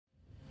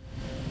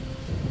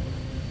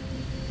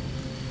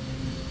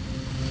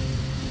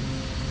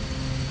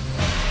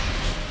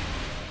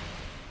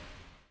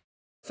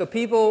So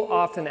people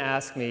often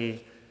ask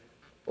me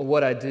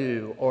what I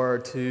do or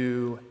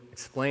to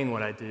explain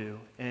what I do.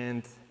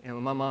 And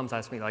my mom's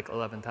asked me like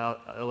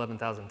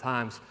 11,000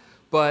 times.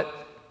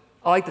 But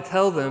I like to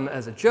tell them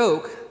as a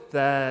joke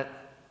that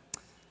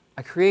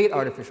I create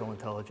artificial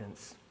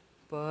intelligence.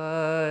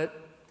 But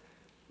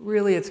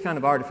really, it's kind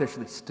of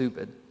artificially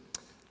stupid.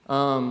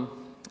 And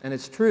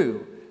it's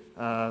true.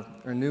 There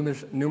are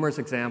numerous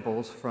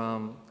examples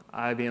from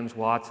IBM's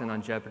Watson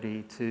on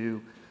Jeopardy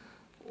to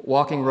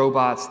walking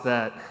robots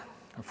that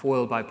are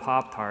foiled by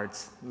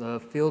Pop-Tarts. The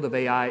field of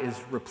AI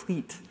is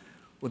replete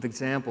with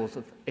examples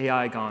of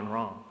AI gone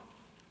wrong.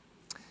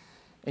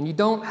 And you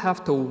don't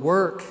have to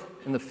work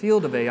in the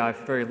field of AI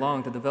for very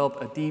long to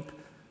develop a deep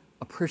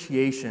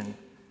appreciation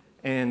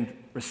and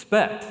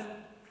respect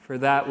for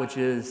that which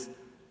is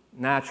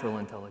natural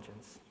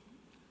intelligence.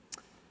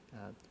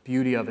 The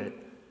beauty of it,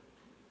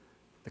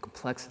 the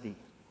complexity. It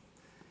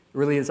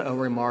really is a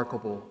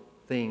remarkable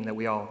thing that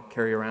we all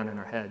carry around in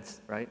our heads,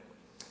 right?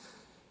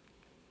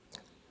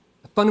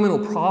 The fundamental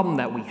problem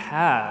that we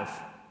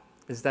have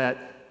is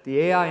that the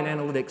AI and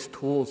analytics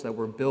tools that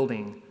we're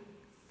building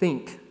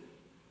think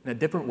in a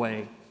different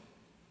way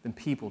than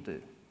people do,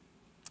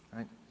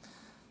 right?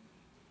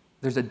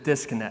 There's a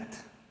disconnect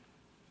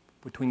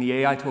between the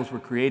AI tools we're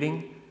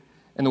creating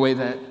and the way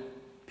that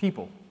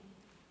people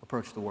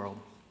approach the world.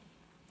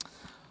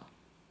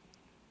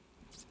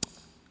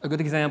 A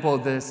good example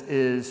of this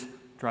is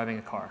driving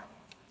a car,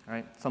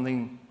 right?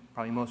 Something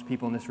probably most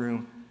people in this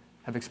room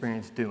have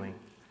experienced doing.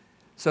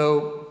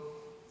 So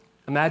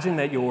imagine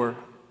that you're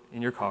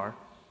in your car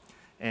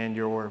and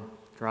you're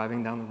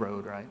driving down the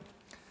road, right?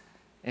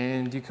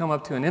 And you come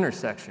up to an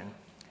intersection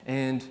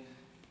and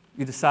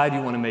you decide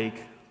you want to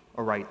make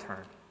a right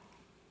turn.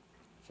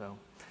 So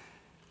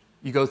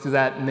you go through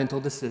that mental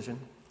decision,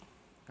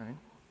 right?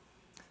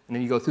 And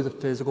then you go through the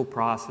physical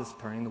process of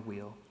turning the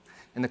wheel,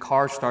 and the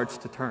car starts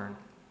to turn.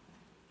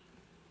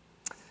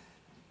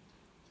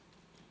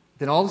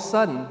 Then all of a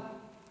sudden,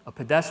 a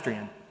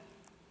pedestrian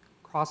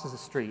crosses the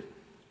street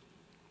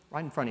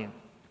right in front of you.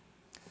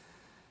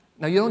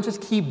 Now, you don't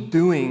just keep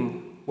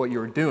doing what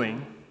you're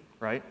doing,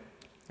 right?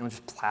 You don't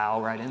just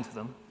plow right into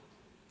them,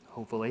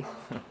 hopefully.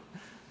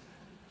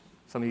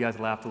 Some of you guys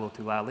laughed a little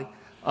too loudly.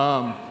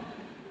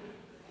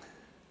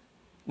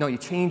 No, you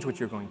change what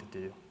you're going to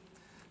do.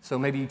 So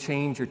maybe you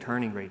change your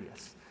turning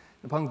radius.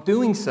 Upon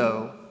doing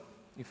so,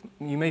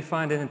 you may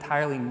find an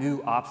entirely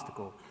new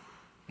obstacle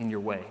in your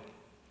way,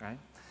 right?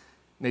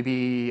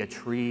 Maybe a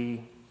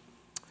tree,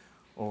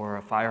 or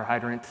a fire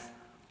hydrant,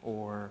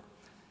 or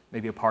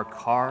maybe a parked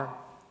car.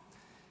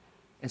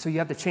 And so you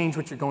have to change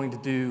what you're going to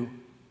do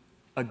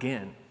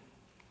again,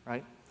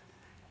 right?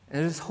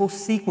 And there's this whole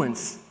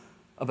sequence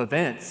of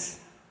events,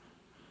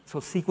 this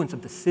whole sequence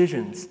of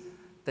decisions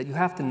that you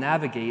have to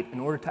navigate in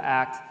order to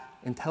act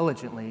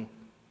intelligently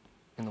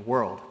in the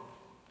world.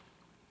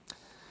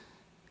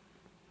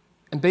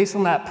 And based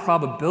on that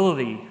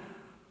probability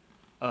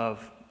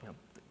of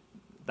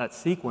that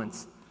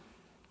sequence,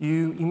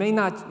 you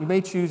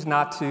may choose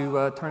not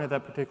to turn at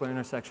that particular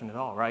intersection at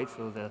all, right?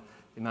 So the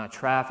amount of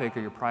traffic or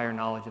your prior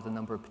knowledge of the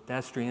number of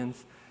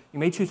pedestrians, you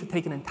may choose to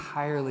take an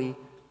entirely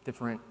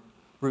different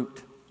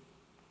route.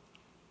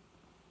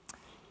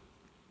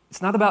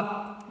 It's not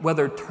about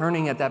whether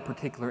turning at that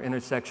particular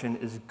intersection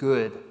is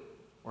good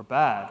or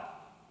bad.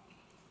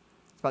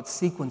 It's about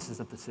sequences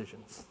of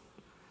decisions.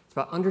 It's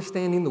about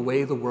understanding the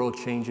way the world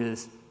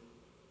changes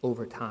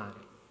over time.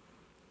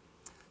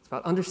 It's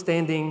about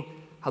understanding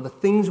how the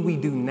things we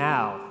do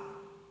now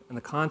and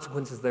the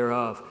consequences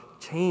thereof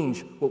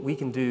change what we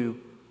can do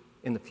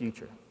in the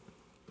future.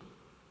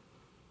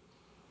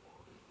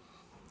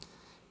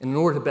 And in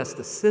order to best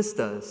assist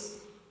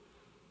us,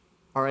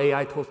 our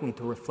AI tools need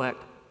to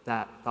reflect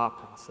that thought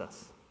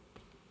process.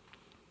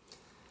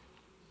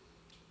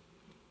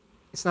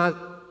 It's not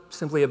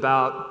simply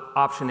about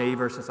option A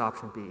versus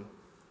option B,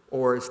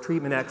 or is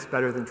treatment X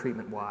better than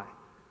treatment Y?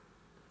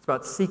 It's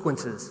about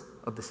sequences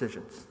of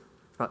decisions.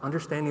 It's about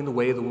understanding the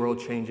way the world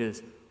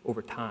changes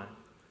over time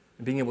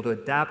and being able to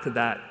adapt to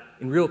that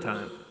in real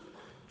time,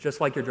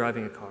 just like you're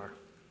driving a car,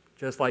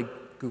 just like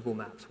Google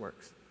Maps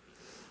works.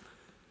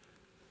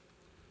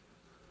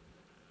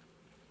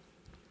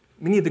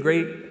 Many of the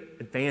great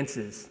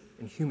advances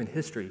in human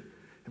history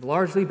have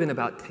largely been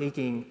about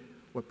taking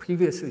what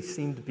previously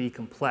seemed to be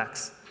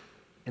complex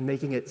and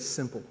making it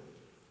simple,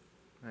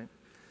 right?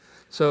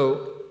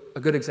 So a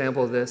good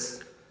example of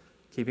this,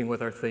 keeping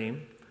with our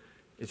theme,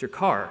 is your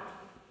car,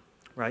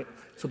 right?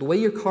 So the way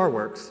your car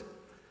works,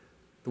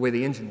 the way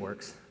the engine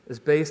works, is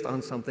based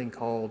on something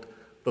called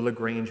the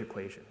Lagrange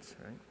equations,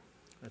 right?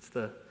 That's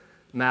the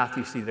math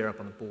you see there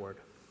up on the board.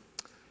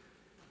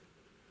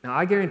 Now,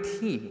 I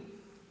guarantee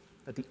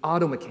that the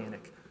auto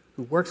mechanic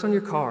who works on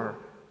your car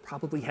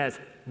probably has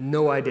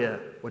no idea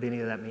what any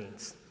of that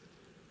means.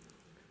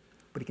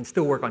 But he can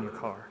still work on your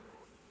car.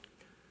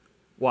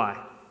 Why?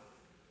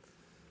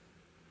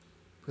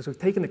 Because we've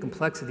taken the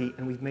complexity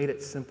and we've made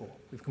it simple.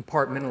 We've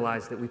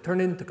compartmentalized it. We've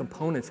turned it into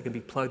components that can be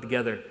plugged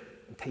together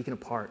and taken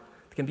apart.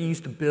 That can be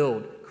used to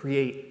build,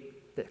 create,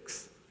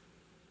 fix.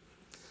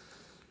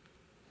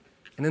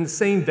 And in the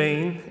same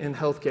vein, in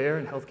healthcare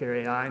and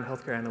healthcare AI and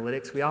healthcare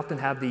analytics, we often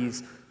have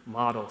these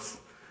models,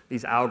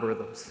 these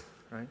algorithms,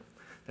 right,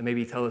 that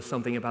maybe tell us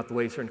something about the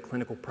way certain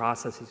clinical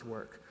processes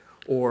work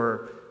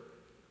or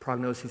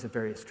prognoses of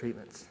various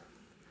treatments.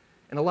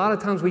 And a lot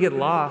of times we get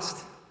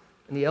lost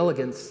in the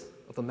elegance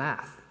of the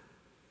math.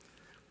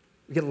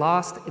 We get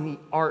lost in the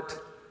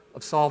art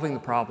of solving the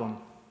problem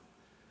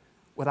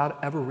without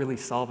ever really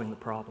solving the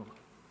problem.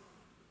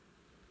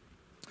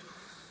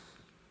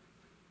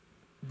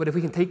 But if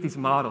we can take these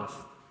models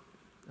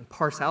and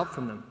parse out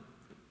from them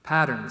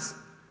patterns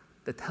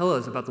that tell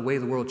us about the way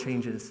the world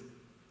changes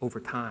over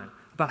time,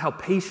 about how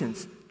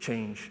patients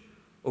change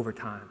over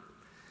time,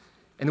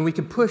 and then we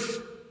can push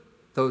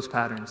those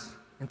patterns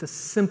into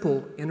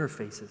simple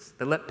interfaces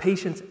that let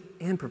patients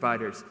and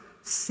providers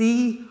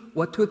see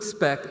what to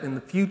expect in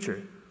the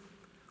future,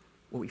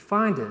 what we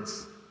find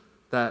is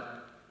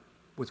that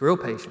with real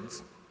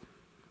patients,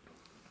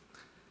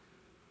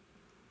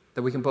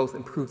 that we can both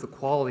improve the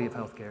quality of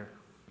healthcare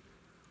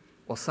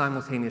while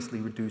simultaneously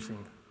reducing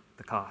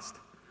the cost.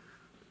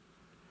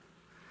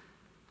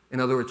 In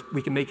other words,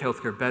 we can make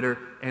healthcare better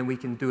and we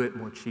can do it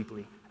more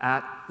cheaply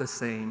at the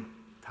same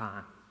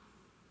time.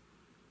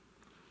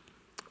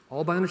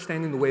 All by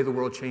understanding the way the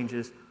world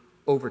changes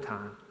over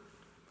time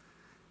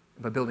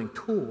and by building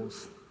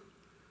tools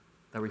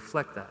that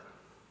reflect that.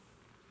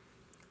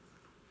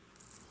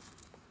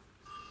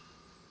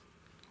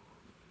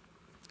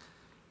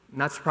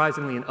 Not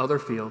surprisingly, in other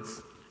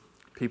fields,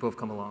 people have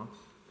come along,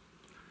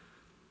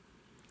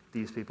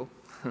 these people,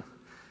 and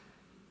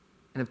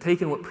have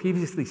taken what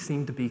previously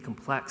seemed to be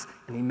complex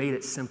and they made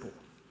it simple.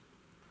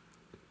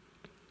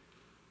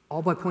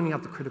 All by pointing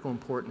out the critical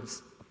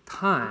importance of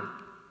time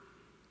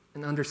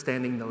and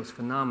understanding those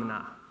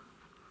phenomena.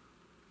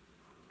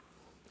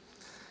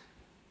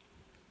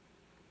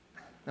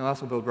 Now, I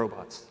also build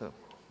robots, so.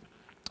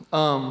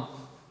 And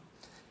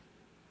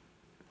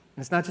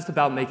it's not just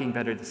about making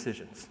better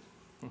decisions.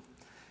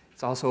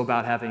 It's also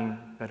about having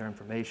better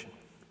information.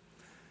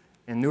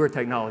 And newer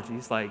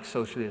technologies like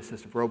socially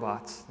assisted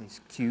robots, these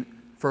cute,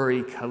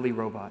 furry, cuddly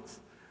robots,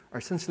 are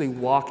essentially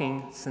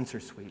walking sensor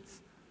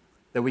suites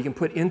that we can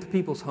put into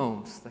people's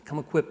homes that come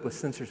equipped with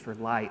sensors for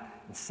light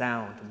and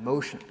sound and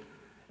motion.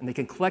 And they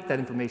can collect that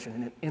information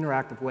in an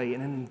interactive way,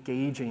 in an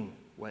engaging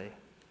way.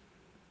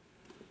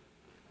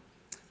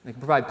 They can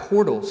provide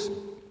portals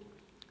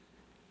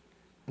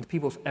into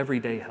people's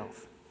everyday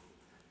health,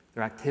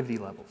 their activity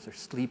levels, their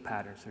sleep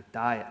patterns, their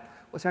diet,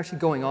 what's actually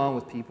going on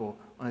with people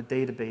on a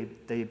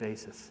day-to-day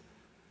basis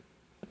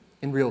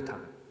in real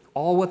time,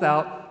 all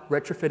without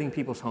retrofitting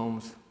people's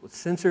homes with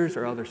sensors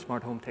or other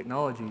smart home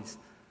technologies,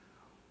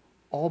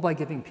 all by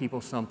giving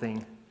people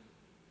something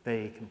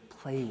they can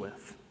play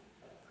with.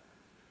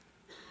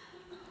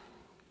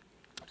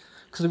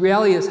 Because the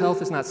reality is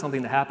health is not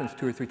something that happens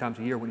 2 or 3 times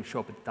a year when you show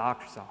up at the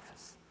doctor's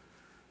office.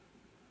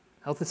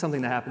 Health is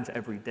something that happens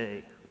every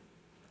day.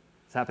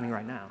 It's happening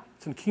right now.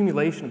 It's an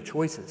accumulation of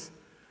choices.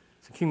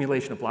 It's an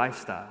accumulation of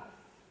lifestyle.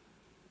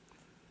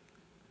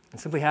 And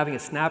simply having a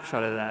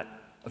snapshot of that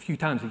a few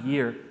times a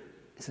year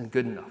isn't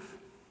good enough.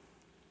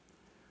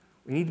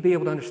 We need to be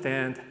able to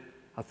understand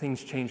how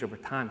things change over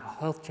time, how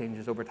health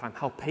changes over time,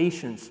 how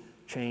patients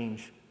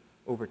change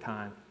over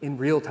time, in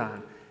real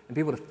time, and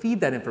be able to feed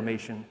that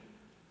information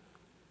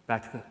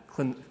back to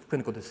the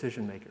clinical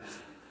decision makers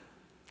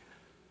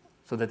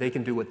so that they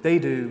can do what they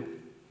do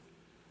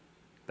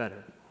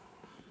better.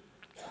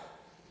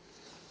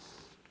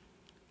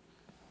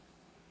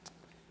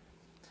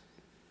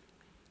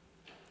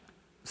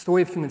 The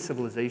story of human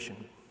civilization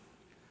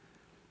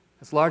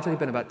has largely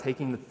been about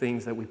taking the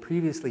things that we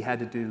previously had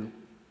to do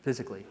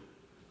physically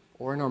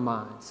or in our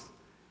minds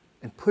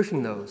and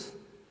pushing those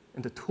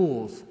into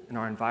tools in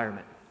our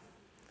environment,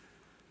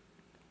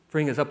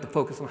 freeing us up to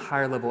focus on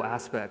higher level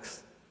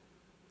aspects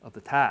of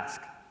the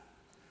task.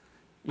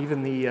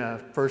 Even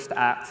the first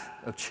act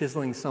of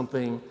chiseling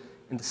something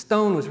into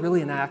stone was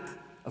really an act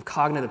of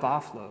cognitive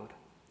offload,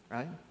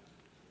 right?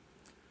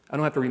 I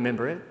don't have to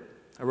remember it.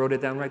 I wrote it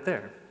down right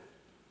there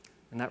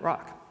in that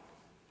rock.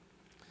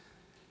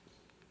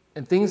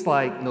 And things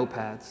like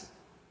notepads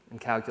and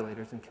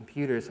calculators and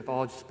computers have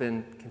all just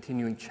been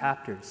continuing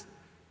chapters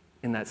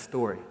in that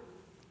story.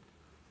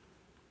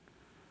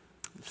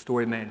 The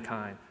story of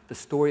mankind, the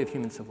story of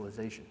human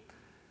civilization.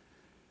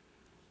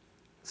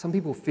 Some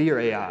people fear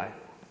AI.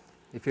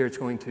 They fear it's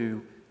going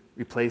to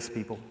replace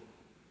people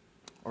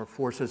or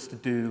force us to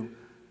do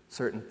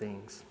certain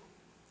things.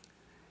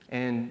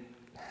 And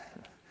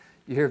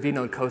you hear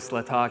Vinod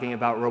Khosla talking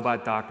about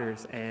robot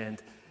doctors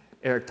and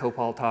Eric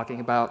Topol talking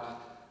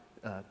about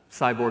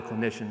cyborg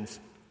clinicians.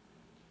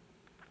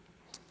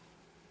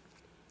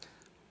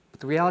 But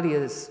the reality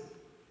is,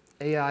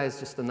 AI is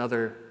just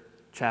another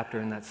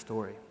chapter in that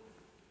story.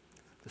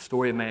 The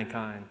story of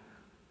mankind,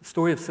 the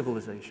story of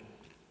civilization.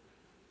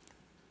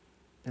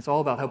 It's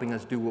all about helping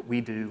us do what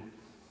we do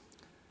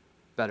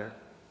better.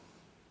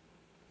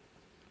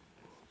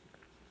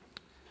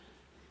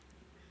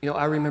 You know,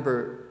 I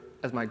remember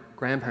as my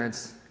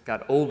grandparents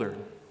got older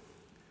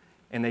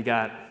and they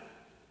got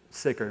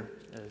sicker,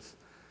 as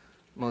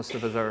most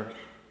of us are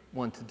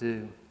wont to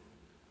do.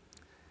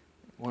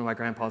 One of my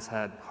grandpas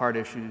had heart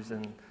issues,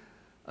 and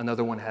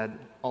another one had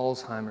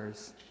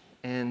Alzheimer's.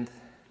 And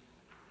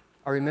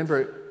I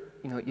remember,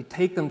 you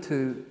take them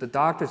to the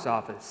doctor's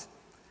office,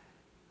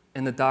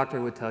 and the doctor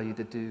would tell you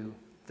to do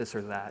this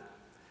or that,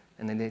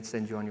 and then they'd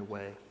send you on your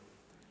way.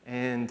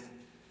 And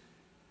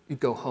you'd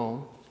go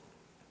home,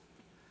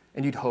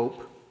 and you'd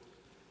hope,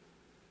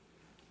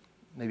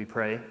 maybe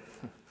pray,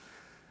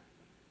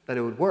 that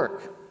it would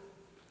work.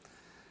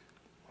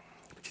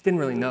 But you didn't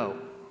really know.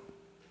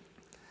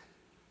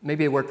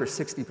 Maybe it worked for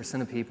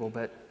 60% of people,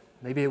 but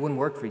maybe it wouldn't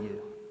work for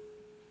you.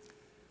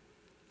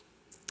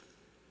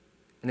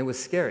 And it was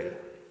scary.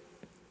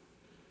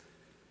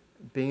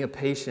 Being a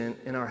patient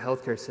in our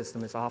healthcare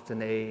system is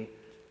often a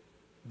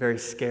very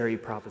scary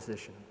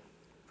proposition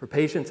for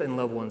patients and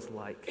loved ones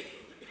alike.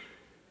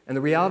 And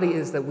the reality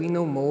is that we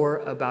know more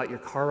about your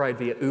car ride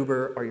via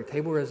Uber or your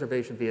table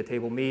reservation via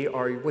TableMe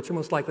or what you're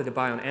most likely to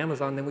buy on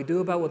Amazon than we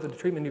do about whether the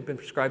treatment you've been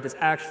prescribed is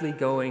actually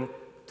going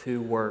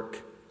to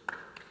work.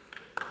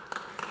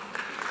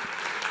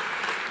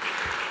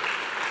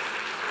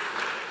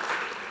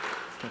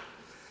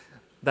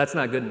 That's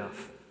not good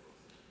enough.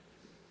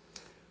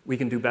 We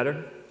can do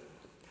better,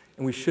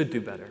 and we should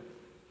do better.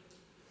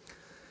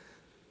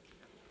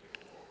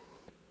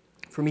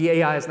 For me,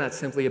 AI is not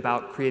simply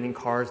about creating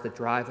cars that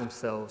drive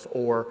themselves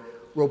or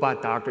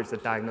robot doctors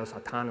that diagnose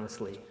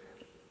autonomously.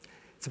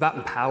 It's about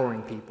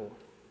empowering people.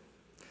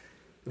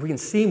 If we can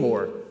see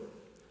more,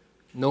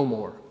 know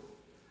more,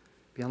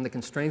 beyond the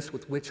constraints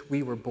with which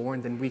we were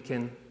born, then we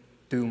can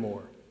do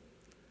more.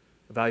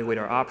 Evaluate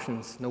our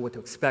options, know what to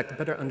expect,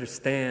 better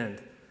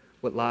understand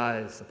what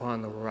lies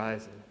upon the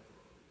horizon.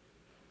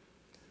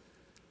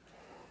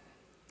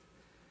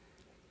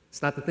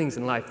 It's not the things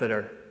in life that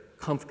are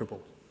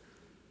comfortable,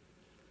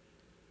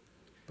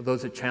 but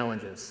those are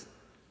challenges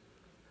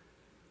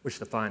which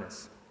define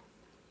us.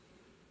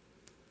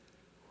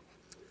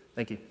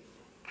 Thank you.